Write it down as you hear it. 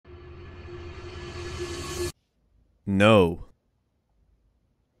No.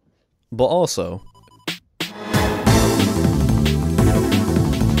 But also,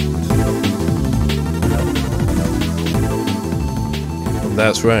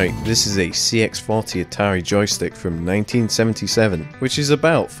 that's right, this is a CX-40 Atari joystick from 1977, which is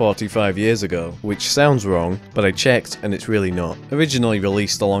about 45 years ago, which sounds wrong, but I checked and it's really not. Originally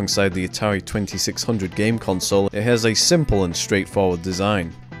released alongside the Atari 2600 game console, it has a simple and straightforward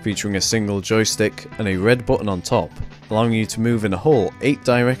design, featuring a single joystick and a red button on top, allowing you to move in a whole 8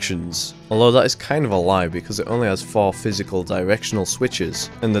 directions. Although that is kind of a lie because it only has 4 physical directional switches,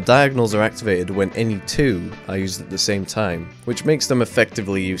 and the diagonals are activated when any 2 are used at the same time, which makes them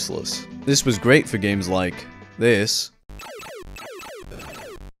effectively useless. This was great for games like this,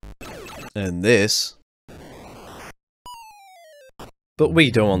 and this. But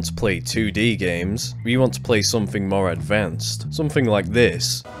we don't want to play 2D games, we want to play something more advanced. Something like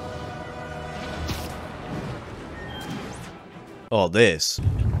this. Or this.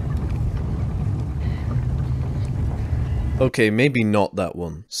 Okay, maybe not that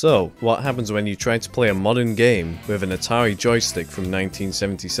one. So, what happens when you try to play a modern game with an Atari joystick from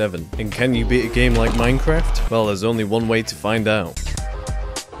 1977? And can you beat a game like Minecraft? Well, there's only one way to find out.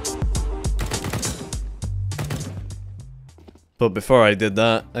 But before I did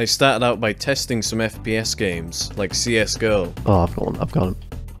that, I started out by testing some FPS games, like CSGO. Oh, I've got him.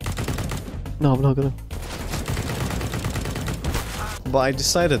 No, I'm not gonna. But I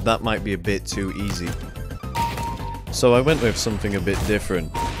decided that might be a bit too easy. So I went with something a bit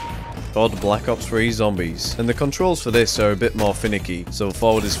different, called Black Ops 3 Zombies. And the controls for this are a bit more finicky, so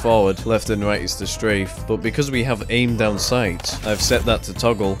forward is forward, left and right is to strafe, but because we have aim down sight, I've set that to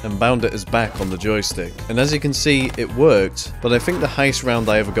toggle and bound it as back on the joystick. And as you can see, it worked, but I think the highest round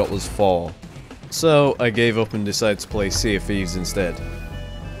I ever got was 4. So I gave up and decided to play Sea of Thieves instead.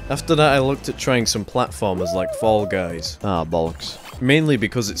 After that I looked at trying some platformers like Fall Guys. Ah, bollocks. Mainly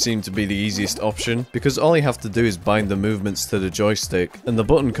because it seemed to be the easiest option, because all you have to do is bind the movements to the joystick, and the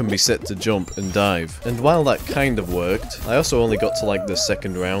button can be set to jump and dive. And while that kind of worked, I also only got to like the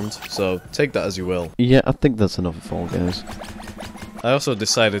second round, so take that as you will. Yeah, I think that's enough of Fall Guys. I also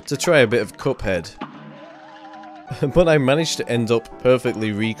decided to try a bit of Cuphead. But I managed to end up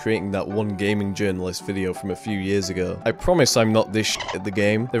perfectly recreating that one gaming journalist video from a few years ago. I promise I'm not this shit at the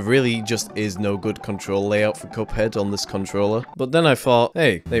game. There really just is no good control layout for Cuphead on this controller. But then I thought,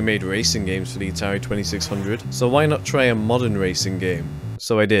 hey, they made racing games for the Atari 2600, so why not try a modern racing game?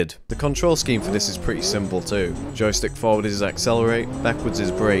 So I did. The control scheme for this is pretty simple too. Joystick forward is accelerate, backwards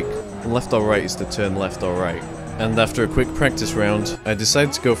is brake, and left or right is to turn left or right. And after a quick practice round, I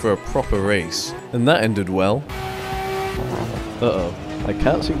decided to go for a proper race. And that ended well. Uh-oh. I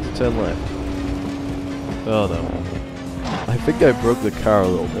can't seem to turn left. Oh no. I think I broke the car a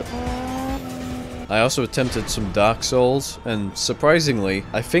little bit. I also attempted some Dark Souls, and surprisingly,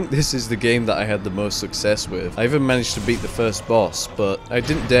 I think this is the game that I had the most success with. I even managed to beat the first boss, but I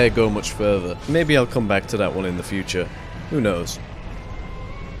didn't dare go much further. Maybe I'll come back to that one in the future. Who knows?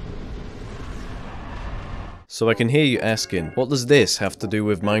 So I can hear you asking, what does this have to do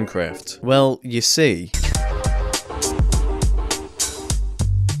with Minecraft? Well, you see,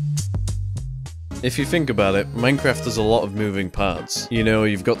 if you think about it, Minecraft has a lot of moving parts. You know,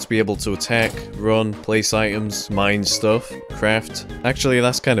 you've got to be able to attack, run, place items, mine stuff, craft. Actually,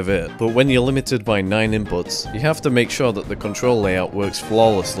 that's kind of it. But when you're limited by 9 inputs, you have to make sure that the control layout works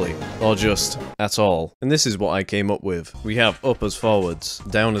flawlessly, or just at all. And this is what I came up with. We have up as forwards,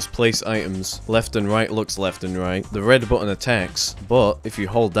 down as place items, left and right looks left and right, the red button attacks, but if you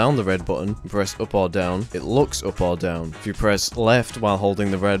hold down the red button and press up or down, it looks up or down. If you press left while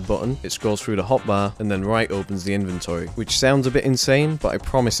holding the red button, it scrolls through the hotbar, and then right opens the inventory, which sounds a bit insane, but I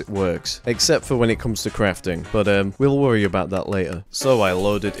promise it works, except for when it comes to crafting, but we'll worry about that later. So I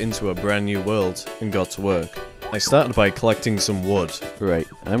loaded into a brand new world and got to work. I started by collecting some wood. Right,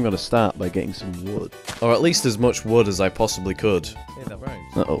 I'm gonna start by getting some wood. Or at least as much wood as I possibly could. Hey, that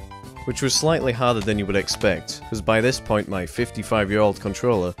rhymes. Uh-oh. Which was slightly harder than you would expect, because by this point my 55-year-old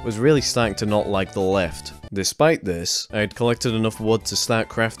controller was really starting to not like the left. Despite this, I had collected enough wood to start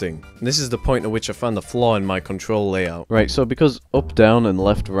crafting. And this is the point at which I found a flaw in my control layout. Right, so because up, down, and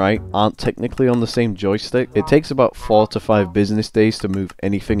left, right aren't technically on the same joystick, it takes about 4 to 5 business days to move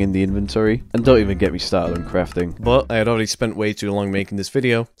anything in the inventory. And don't even get me started on crafting. But I had already spent way too long making this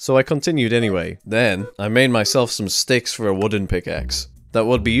video, so I continued anyway. Then, I made myself some sticks for a wooden pickaxe that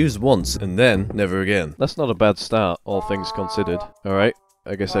would be used once, and then never again. That's not a bad start, all things considered. Alright,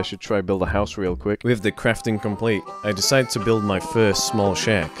 I guess I should try build a house real quick. With the crafting complete, I decided to build my first small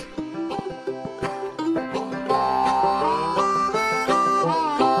shack.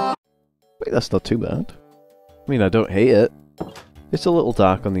 Wait, that's not too bad. I mean, I don't hate it. It's a little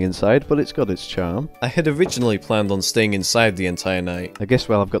dark on the inside, but it's got its charm. I had originally planned on staying inside the entire night. I guess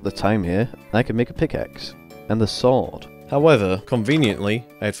while I've got the time here, I can make a pickaxe. And a sword. However, conveniently,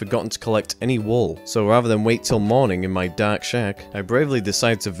 I had forgotten to collect any wool, so rather than wait till morning in my dark shack, I bravely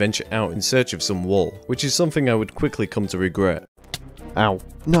decided to venture out in search of some wool, which is something I would quickly come to regret. Ow.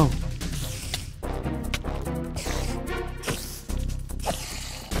 No!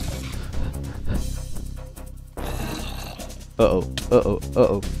 Uh-oh, uh-oh,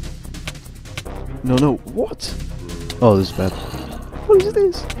 uh-oh. No, no, what? Oh, this is bad. What is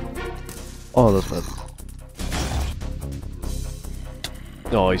this? Oh, that's bad.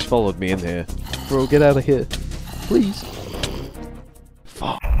 Oh, he's followed me in here. Bro, get out of here. Please.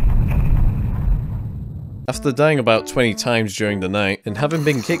 Fuck. After dying about 20 times during the night, and having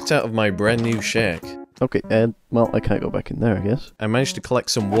been kicked out of my brand new shack, Okay, well, I can't go back in there, I guess. I managed to collect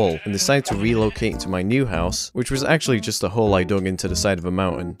some wool and decided to relocate into my new house, which was actually just a hole I dug into the side of a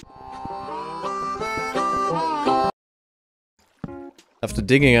mountain. After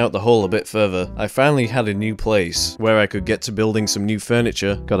digging out the hole a bit further, I finally had a new place, where I could get to building some new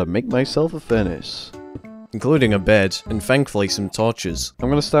furniture, Gotta make myself a furnace. including a bed, and thankfully some torches. I'm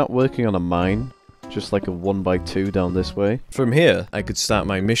gonna start working on a mine, just like a 1x2 down this way. From here, I could start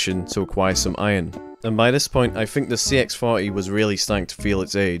my mission to acquire some iron. And by this point, I think the CX-40 was really starting to feel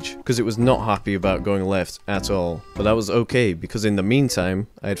its age, because it was not happy about going left at all. But that was okay, because in the meantime,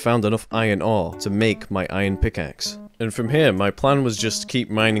 I had found enough iron ore to make my iron pickaxe. And from here, my plan was just to keep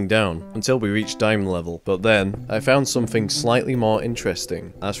mining down until we reached diamond level. But then, I found something slightly more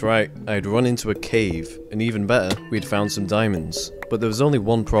interesting. That's right, I had run into a cave, and even better, we'd found some diamonds. But there was only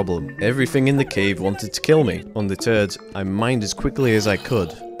one problem. Everything in the cave wanted to kill me. Undeterred, I mined as quickly as I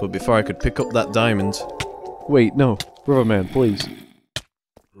could, but before I could pick up that diamond... Wait, no. Brother man, please.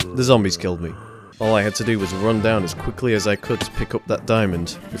 The zombies killed me. All I had to do was run down as quickly as I could to pick up that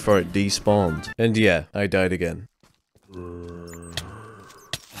diamond before it despawned. And yeah, I died again.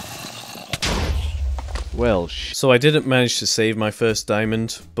 Well, So I didn't manage to save my first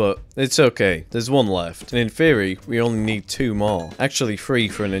diamond, but it's okay. There's one left. And in theory, we only need 2 more. Actually 3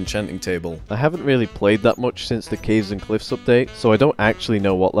 for an enchanting table. I haven't really played that much since the Caves and Cliffs update, so I don't actually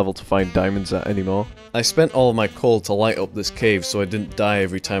know what level to find diamonds at anymore. I spent all of my coal to light up this cave so I didn't die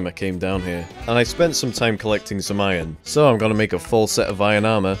every time I came down here. And I spent some time collecting some iron. So I'm gonna make a full set of iron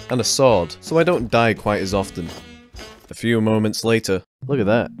armor and a sword, so I don't die quite as often. A few moments later... Look at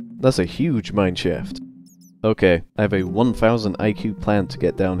that. That's a huge mine shaft. Okay, I have a 1000 IQ plan to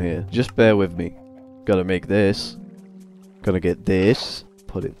get down here. Just bear with me. Gotta make this. Gotta get this.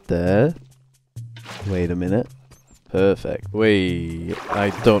 Put it there. Wait a minute. Perfect. Wait, I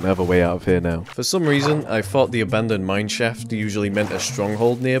don't have a way out of here now. For some reason, I thought the abandoned mine shaft usually meant a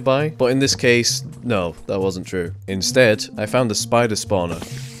stronghold nearby, but in this case, no, that wasn't true. Instead, I found a spider spawner.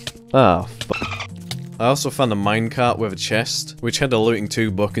 Ah, fuck. I also found a minecart with a chest, which had a looting 2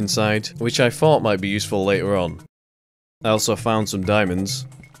 book inside, which I thought might be useful later on. I also found some diamonds.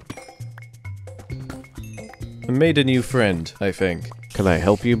 And made a new friend, I think. Can I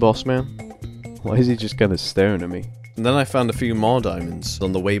help you, boss man? Why is he just kinda staring at me? And then I found a few more diamonds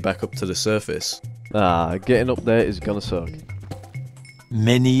on the way back up to the surface. Ah, getting up there is gonna suck.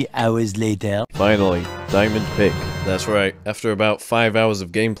 Many hours later. Finally, diamond pick. That's right, after about 5 hours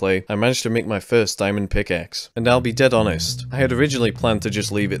of gameplay, I managed to make my first diamond pickaxe. And I'll be dead honest, I had originally planned to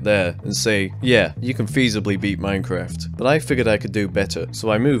just leave it there and say, yeah, you can feasibly beat Minecraft. But I figured I could do better,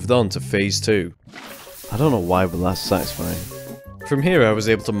 so I moved on to phase 2. I don't know why, but that's satisfying. From here I was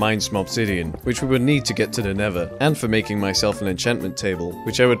able to mine some obsidian, which we would need to get to the nether, and for making myself an enchantment table,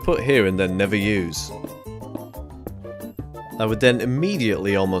 which I would put here and then never use. I would then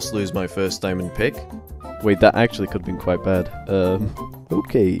immediately almost lose my first diamond pick. Wait, that actually could have been quite bad.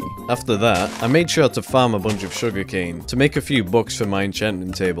 Okay. After that, I made sure to farm a bunch of sugarcane to make a few books for my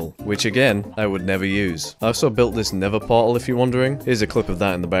enchantment table, which again, I would never use. I also built this nether portal if you're wondering. Here's a clip of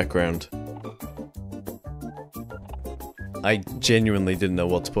that in the background. I genuinely didn't know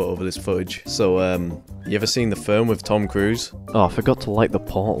what to put over this footage. So, you ever seen The Firm with Tom Cruise? Oh, I forgot to light the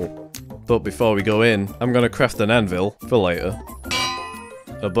portal. But before we go in, I'm gonna craft an anvil for later,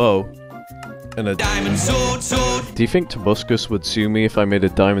 a bow, and a diamond sword. Do you think Tobuscus would sue me if I made a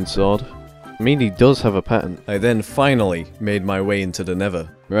diamond sword? I mean, he does have a patent. I then finally made my way into the nether.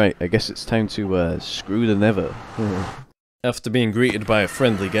 Right, I guess it's time to, screw the nether. After being greeted by a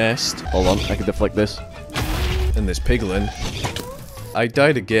friendly guest, Hold on, I can deflect this. and this piglin, I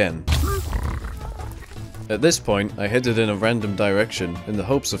died again. At this point, I headed in a random direction in the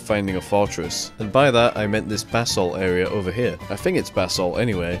hopes of finding a fortress, and by that I meant this basalt area over here. I think it's basalt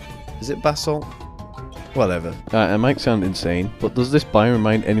anyway. Is it basalt? Whatever. It might sound insane, but does this buy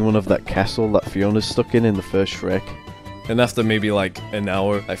remind anyone of that castle that Fiona's stuck in the first Shrek? And after maybe like an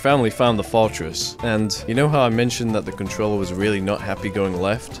hour, I finally found the fortress. And you know how I mentioned that the controller was really not happy going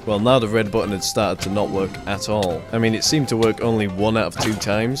left? Well, now the red button had started to not work at all. I mean, it seemed to work only 1 out of 2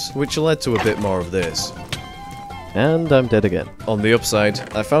 times, which led to a bit more of this. And I'm dead again. On the upside,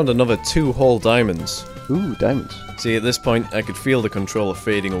 I found another 2 whole diamonds. Ooh, diamonds. See, at this point, I could feel the controller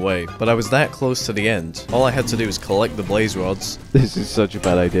fading away, but I was that close to the end. All I had to do was collect the blaze rods. This is such a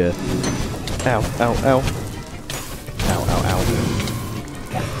bad idea. Ow, ow, ow. Ow, ow, ow.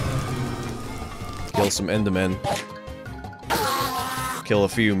 Kill some endermen. Kill a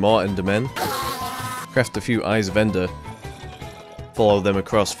few more endermen. Craft a few eyes of ender. Follow them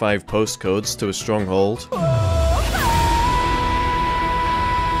across 5 postcodes to a stronghold.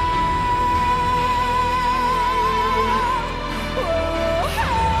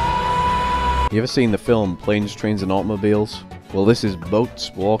 You ever seen the film Planes, Trains and Automobiles? Well, this is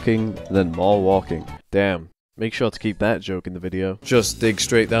boats, walking, then more walking. Damn. Make sure to keep that joke in the video. Just dig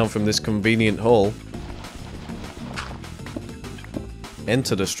straight down from this convenient hole.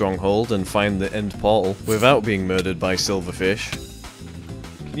 Enter the stronghold and find the end portal without being murdered by silverfish.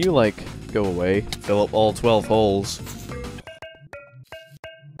 Can you, like, go away? Fill up all 12 holes.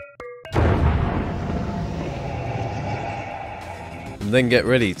 And then get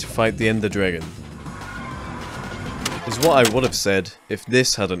ready to fight the Ender Dragon. Is what I would have said if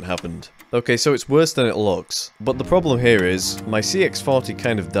this hadn't happened. Okay, so it's worse than it looks. But the problem here is, my CX-40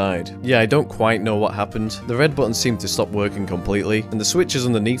 kind of died. Yeah, I don't quite know what happened. The red button seemed to stop working completely, and the switches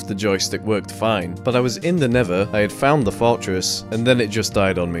underneath the joystick worked fine. But I was in the nether, I had found the fortress, and then it just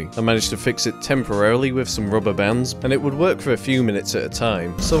died on me. I managed to fix it temporarily with some rubber bands, and it would work for a few minutes at a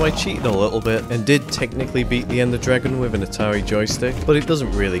time. So I cheated a little bit, and did technically beat the Ender Dragon with an Atari joystick, but it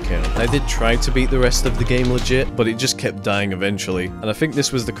doesn't really count. I did try to beat the rest of the game legit, but it just kept dying eventually. And I think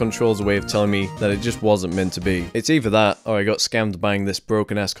this was the control's way of telling me that it just wasn't meant to be. It's either that, or I got scammed buying this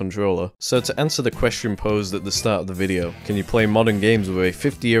broken ass controller. So to answer the question posed at the start of the video, can you play modern games with a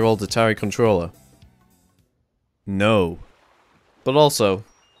 50-year-old Atari controller? No. But also,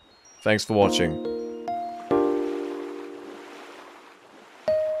 thanks for watching.